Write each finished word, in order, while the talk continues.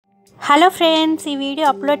Hello friends, ఈ video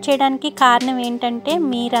upload చేయడానికి కారణం ఏంటంటే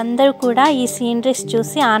మీరందరూ కూడా ఈ సీనరీస్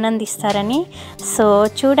చూసి ఆనందిస్తారని. సో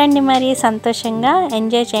చూడండి, మరి సంతోషంగా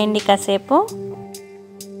ఎంజాయ్ చేయండి కాసేపు.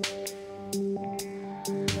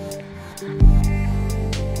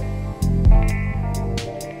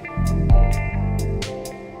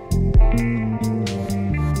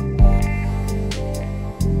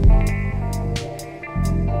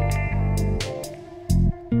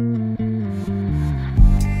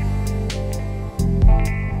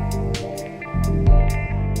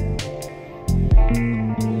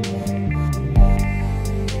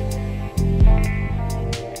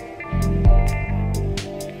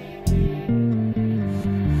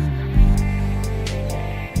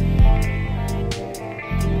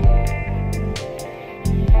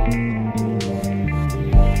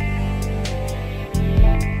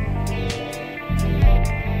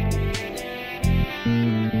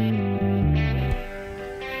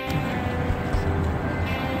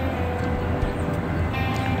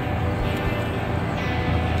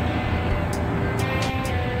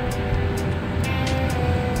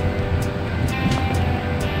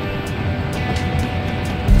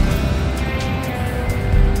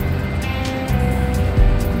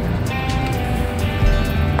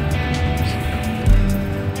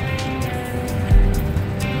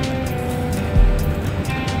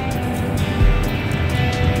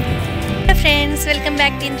 ఫ్రెండ్స్, వెల్కమ్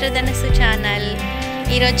బ్యాక్ టు ఇంద్రధనస్సు ఛానల్.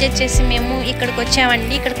 ఈరోజు వచ్చేసి మేము ఇక్కడికి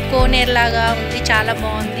వచ్చామండి. ఇక్కడ కోనేరు లాగా ఉంది, చాలా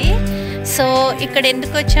బాగుంది. సో ఇక్కడ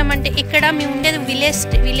ఎందుకు వచ్చామంటే, ఇక్కడ మేము ఉండేది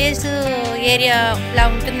విలేజ్ ఏరియాలా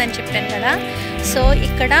ఉంటుందని చెప్పాను కదా. సో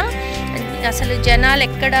ఇక్కడ అసలు జనాలు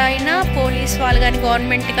ఎక్కడైనా పోలీస్ వాళ్ళు కానీ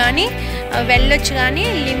గవర్నమెంట్ కానీ వెళ్ళొచ్చు, కానీ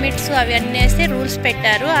లిమిట్స్ అవి అన్నీ వేస్తే రూల్స్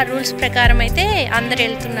పెట్టారు. ఆ రూల్స్ ప్రకారం అయితే అందరు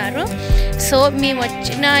వెళ్తున్నారు. సో మేము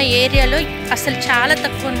వచ్చిన ఏరియాలో అసలు చాలా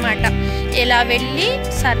తక్కువ అనమాట. ఇలా వెళ్ళి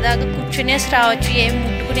సరదాగా కూర్చునేసి రావచ్చు, ఏం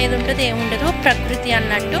ముట్టుకునేది ఉంటుంది, ఏముండదు, ప్రకృతి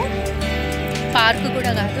అన్నట్టు. పార్కు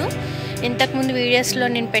కూడా కాదు. ఇంతకుముందు వీడియోస్లో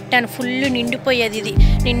నేను పెట్టాను, ఫుల్ నిండిపోయేది. ఇది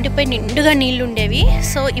నిండుగా నీళ్ళు ఉండేవి.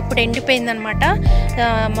 సో ఇప్పుడు ఎండిపోయిందనమాట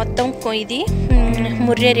మొత్తం. ఇది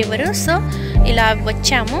ముర్రే రివరు. సో ఇలా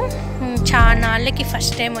వచ్చాము, చాలా నాళ్ళకి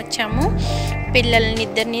ఫస్ట్ టైం వచ్చాము. పిల్లల్ని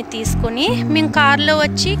ఇద్దరిని తీసుకొని మేము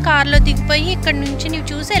కార్లో దిగిపోయి ఇక్కడ నుంచి నీవు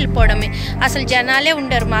చూసి వెళ్ళిపోవడమే. అసలు జనాలే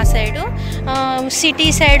ఉండరు మా సైడు. సిటీ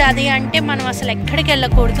సైడ్ అది అంటే మనం అసలు ఎక్కడికి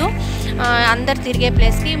వెళ్ళకూడదు, అందరు తిరిగే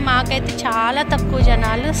ప్లేస్కి. మాకైతే చాలా తక్కువ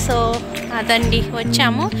జనాలు. సో అదండి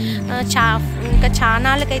వచ్చాము. ఇంకా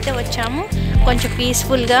చానాళ్ళకైతే వచ్చాము. కొంచెం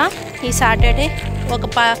పీస్ఫుల్గా ఈ సాటర్డే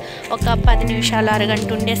ఒక 10 నిమిషాలు అరగంట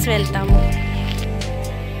ఉండేసి వెళ్తాము.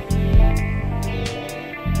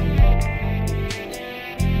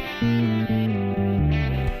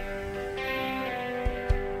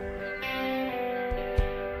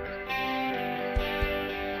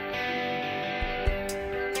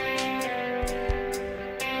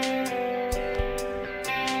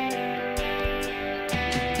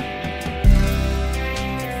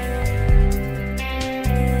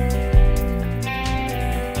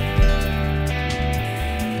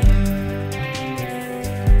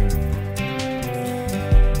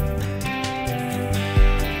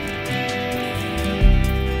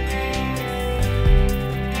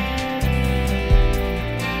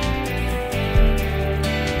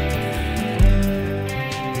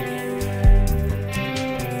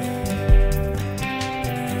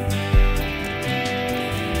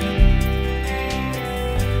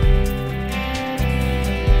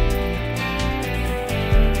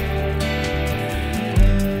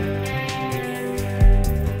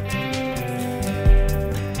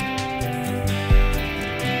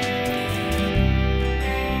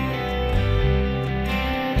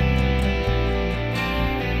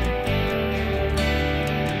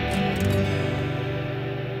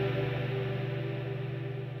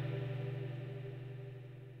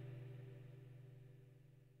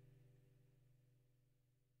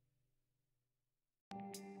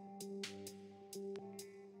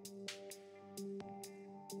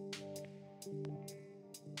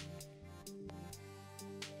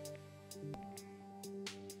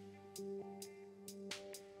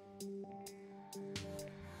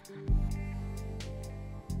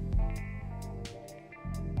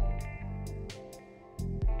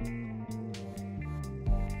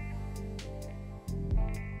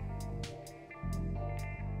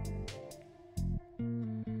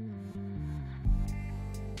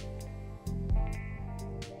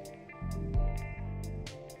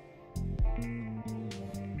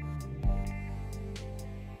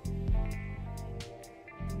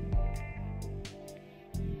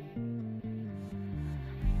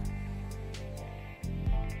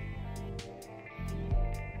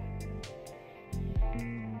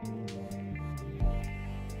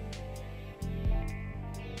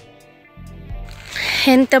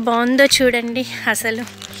 ఎంత బాగుందో చూడండి. అసలు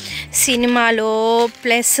సినిమాలో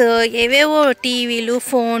ప్లస్ ఏవేవో టీవీలు,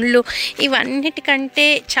 ఫోన్లు ఇవన్నిటికంటే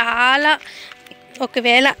చాలా,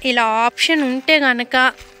 ఒకవేళ ఇలా ఆప్షన్ ఉంటే కనుక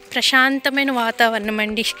ప్రశాంతమైన వాతావరణం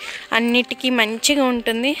అండి. అన్నిటికీ మంచిగా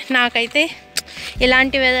ఉంటుంది. నాకైతే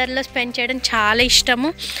ఇలాంటి వెదర్లో స్పెండ్ చేయడం చాలా ఇష్టము.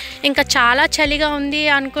 ఇంకా చాలా చలిగా ఉంది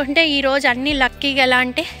అనుకుంటే ఈరోజు అన్నీ లక్కీగా ఎలా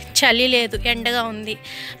అంటే చలి లేదు, ఎండగా ఉంది.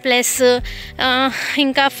 ప్లస్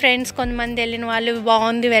ఇంకా ఫ్రెండ్స్ కొంతమంది వెళ్ళిన వాళ్ళు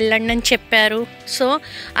బాగుంది వెళ్ళండి అని చెప్పారు. సో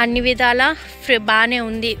అన్ని విధాలా బాగానే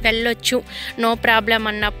ఉంది, వెళ్ళొచ్చు, నో ప్రాబ్లం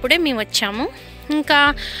అన్నప్పుడే మేము వచ్చాము. ఇంకా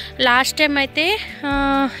లాస్ట్ టైం అయితే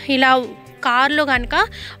ఇలా కార్లో కనుక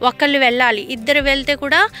ఒకళ్ళు వెళ్ళాలి, ఇద్దరు వెళ్తే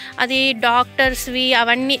కూడా అది డాక్టర్స్వి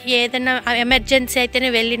అవన్నీ ఏదైనా ఎమర్జెన్సీ అయితేనే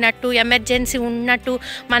వెళ్ళినట్టు, ఎమర్జెన్సీ ఉన్నట్టు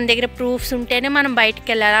మన దగ్గర ప్రూఫ్స్ ఉంటేనే మనం బయటికి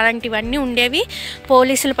వెళ్ళాలి. అలాంటివన్నీ ఉండేవి.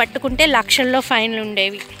 పోలీసులు పట్టుకుంటే లక్షల్లో ఫైన్లు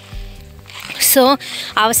ఉండేవి. సో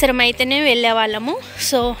అవసరమైతేనే వెళ్ళేవాళ్ళము.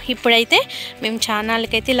 సో ఇప్పుడైతే మేము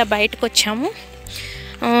చానాళ్ళకైతే ఇలా బయటకు వచ్చాము.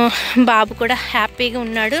 బాబు కూడా హ్యాపీగా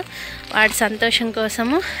ఉన్నాడు వాడి సంతోషం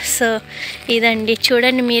కోసము. సో ఇదండి,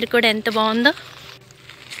 చూడండి మీరు కూడా ఎంత బాగుందో.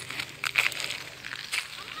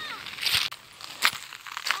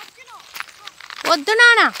 వద్దు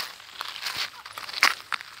నాన్న,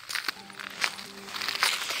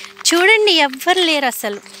 చూడండి ఎవ్వరు లేరు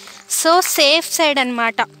అసలు. సో సేఫ్ సైడ్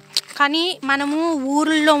అన్నమాట. కానీ మనము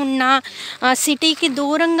ఊర్లో ఉన్న, సిటీకి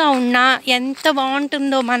దూరంగా ఉన్న ఎంత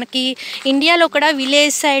బాగుంటుందో. మనకి ఇండియాలో కూడా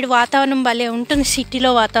విలేజ్ సైడ్ వాతావరణం భలే ఉంటుంది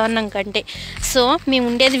సిటీలో వాతావరణం కంటే. సో మేము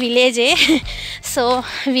ఉండేది విలేజే. సో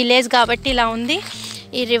విలేజ్ కాబట్టి ఇలా ఉంది.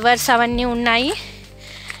 ఈ రివర్స్ అవన్నీ ఉన్నాయి.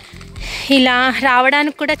 ఇలా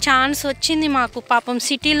రావడానికి కూడా ఛాన్స్ వచ్చింది మాకు. పాపం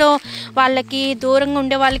సిటీలో వాళ్ళకి, దూరంగా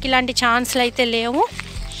ఉండే వాళ్ళకి ఇలాంటి ఛాన్స్లు అయితే లేవు.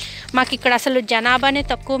 మాకు ఇక్కడ అసలు జనాభానే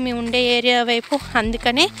తక్కువ మేము ఉండే ఏరియా వైపు.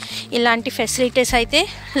 అందుకనే ఇలాంటి ఫెసిలిటీస్ అయితే,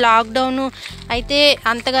 లాక్డౌన్ అయితే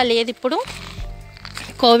అంతగా లేదు. ఇప్పుడు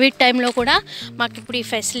కోవిడ్ టైంలో కూడా మాకు ఇప్పుడు ఈ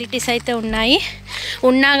ఫెసిలిటీస్ అయితే ఉన్నాయి.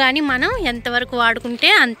 ఉన్నా కానీ మనం ఎంతవరకు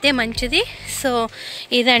వాడుకుంటే అంతే మంచిది. సో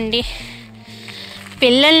ఇదండి,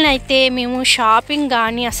 పిల్లల్ని అయితే మేము షాపింగ్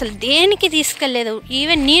కానీ అసలు దేనికి తీసుకెళ్ళలేదు.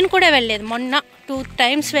 ఈవెన్ నేను కూడా వెళ్ళలేదు. మొన్న 2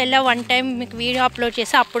 times వెళ్ళా. 1 time మీకు వీడియో అప్లోడ్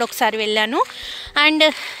చేసి అప్పుడు ఒకసారి వెళ్ళాను. అండ్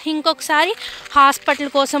ఇంకొకసారి హాస్పిటల్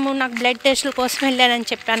కోసము, నాకు బ్లడ్ టెస్టుల కోసం వెళ్ళానని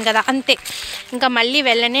చెప్పాను కదా, అంతే. ఇంకా మళ్ళీ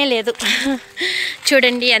వెళ్ళనే లేదు.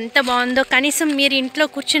 చూడండి ఎంత బాగుందో. కనీసం మీరు ఇంట్లో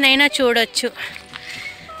కూర్చునైనా చూడొచ్చు.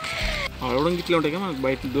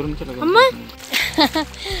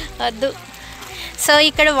 వద్దు. సో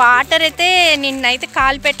ఇక్కడ వాటర్ అయితే నిన్నైతే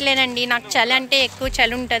కాలు పెట్టలేనండి. నాకు చలి అంటే ఎక్కువ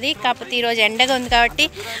చలి ఉంటుంది. కాకపోతే ఈరోజు ఎండగా ఉంది కాబట్టి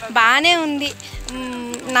బాగానే ఉంది.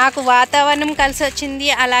 నాకు వాతావరణం కలిసి వచ్చింది.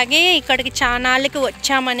 అలాగే ఇక్కడికి చానాళ్ళకి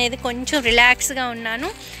వచ్చామనేది కొంచెం రిలాక్స్గా ఉన్నాను.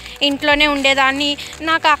 ఇంట్లోనే ఉండేదాన్ని.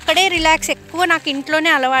 నాకు అక్కడే రిలాక్స్ ఎక్కువ. నాకు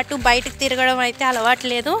ఇంట్లోనే అలవాటు, బయటకు తిరగడం అయితే అలవాటు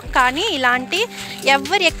లేదు. కానీ ఇలాంటి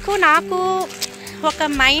ఎవరు ఎక్కువ, నాకు ఒక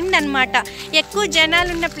మైండ్ అన్నమాట. ఎక్కువ జనాలు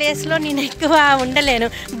ఉన్న ప్లేస్లో నేను ఎక్కువ ఉండలేను.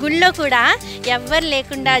 గుళ్ళో కూడా ఎవ్వరు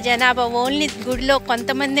లేకుండా జనాభా, ఓన్లీ గుడిలో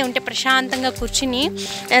కొంతమంది ఉంటే ప్రశాంతంగా కూర్చుని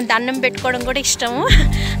దండం పెట్టుకోవడం కూడా ఇష్టము.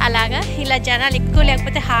 అలాగా ఇలా జనాలు ఎక్కువ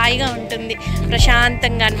లేకపోతే హాయిగా ఉంటుంది,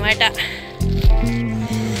 ప్రశాంతంగా అన్నమాట.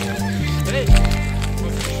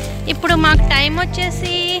 ఇప్పుడు మాకు టైం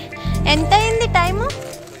వచ్చేసి ఎంత అయింది? టైము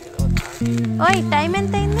టైం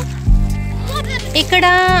ఎంత అయింది? ఇక్కడ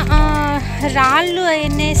రాళ్ళు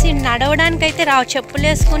అనేసి నడవడానికైతే రావు. చెప్పులు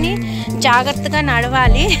వేసుకొని జాగ్రత్తగా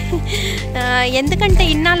నడవాలి. ఎందుకంటే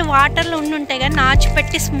ఇన్నాళ్ళు వాటర్లో ఉండుంటాయి కానీ నాచు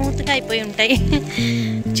పెట్టి స్మూత్గా అయిపోయి ఉంటాయి.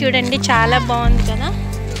 చూడండి చాలా బాగుంది కదా.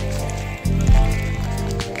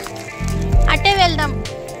 అట్టే వెళ్దాం.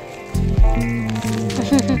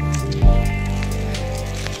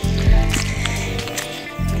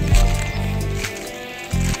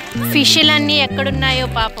 ఫిష్లన్నీ ఎక్కడున్నాయో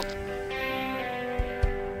పాపం.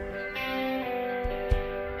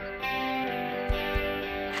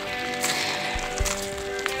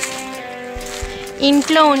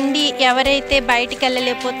 ఇంట్లో ఉండి ఎవరైతే బయటికి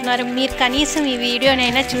వెళ్ళలేకపోతున్నారో మీరు కనీసం ఈ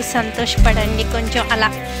వీడియోనైనా చూసి సంతోషపడండి. కొంచెం అలా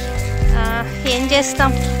ఏం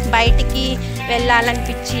చేస్తాం, బయటికి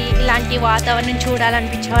వెళ్ళాలనిపించి ఇలాంటి వాతావరణం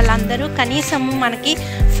చూడాలనిపించే వాళ్ళందరూ కనీసం మనకి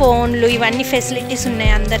ఫోన్లు ఇవన్నీ ఫెసిలిటీస్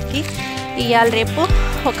ఉన్నాయి అందరికీ. ఇవాళ రేపు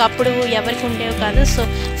ఒకప్పుడు ఎవరికి ఉండేవి కాదు. సో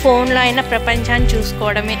ఫోన్లో అయినా ప్రపంచాన్ని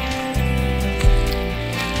చూసుకోవడమే.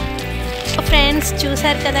 ఫ్రెండ్స్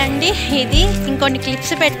చూసారు కదండి, ఇది ఇంకొన్ని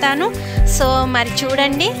క్లిప్స్ పెడతాను. సో మరి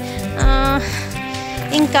చూడండి.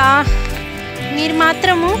 ఇంకా మీరు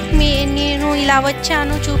మాత్రము నేను ఇలా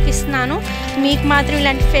వచ్చాను చూపిస్తున్నాను, మీకు మాత్రం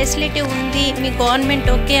ఇలాంటి ఫెసిలిటీ ఉంది, మీ గవర్నమెంట్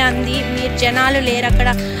ఓకే అంది, మీరు జనాలు లేరు అక్కడ,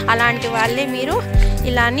 అలాంటి వాళ్ళే మీరు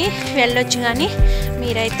ఇలాని వెళ్ళొచ్చు. కానీ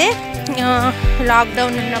మీరైతే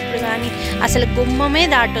లాక్డౌన్ ఉన్నప్పుడు కానీ అసలు గుమ్మమే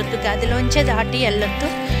దాటొద్దు, గదిలోంచే దాటి వెళ్ళొద్దు,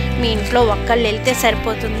 మీ ఇంట్లో ఒక్కళ్ళు వెళ్తే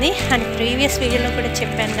సరిపోతుంది అని ప్రీవియస్ వీడియోలో కూడా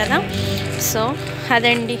చెప్పాను కదా. సో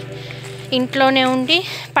అదండి, ఇంట్లోనే ఉండి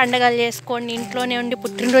పండగలు చేసుకోండి, ఇంట్లోనే ఉండి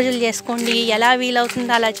పుట్టినరోజులు చేసుకోండి, ఎలా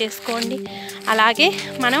వీలవుతుందో అలా చేసుకోండి. అలాగే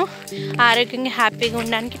మనం ఆరోగ్యంగా హ్యాపీగా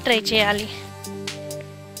ఉండడానికి ట్రై చేయాలి.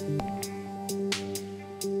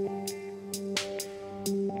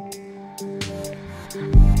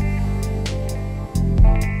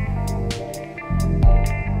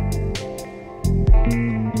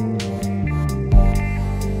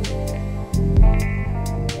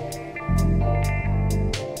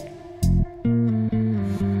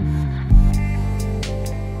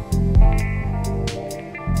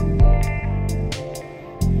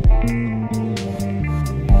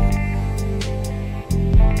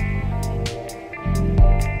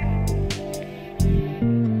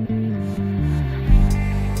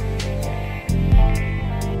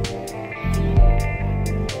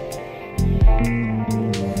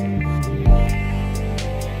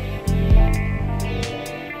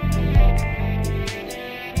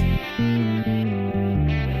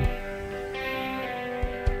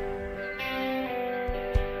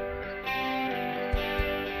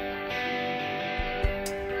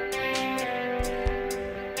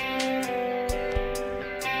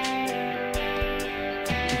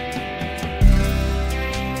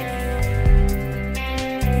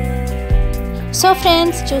 సో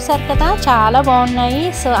ఫ్రెండ్స్, చూసారు కదా, చాలా బాగున్నాయి.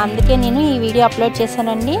 సో అందుకే నేను ఈ వీడియో అప్లోడ్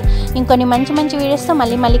చేశానండి. ఇంకొన్ని మంచి మంచి వీడియోస్తో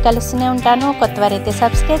మళ్ళీ కలుస్తూనే ఉంటాను. కొత్తవారైతే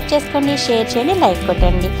సబ్స్క్రైబ్ చేసుకోండి, షేర్ చేయండి, లైక్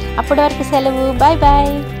కొట్టండి. అప్పటి వరకు సెలవు, బాయ్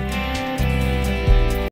బాయ్.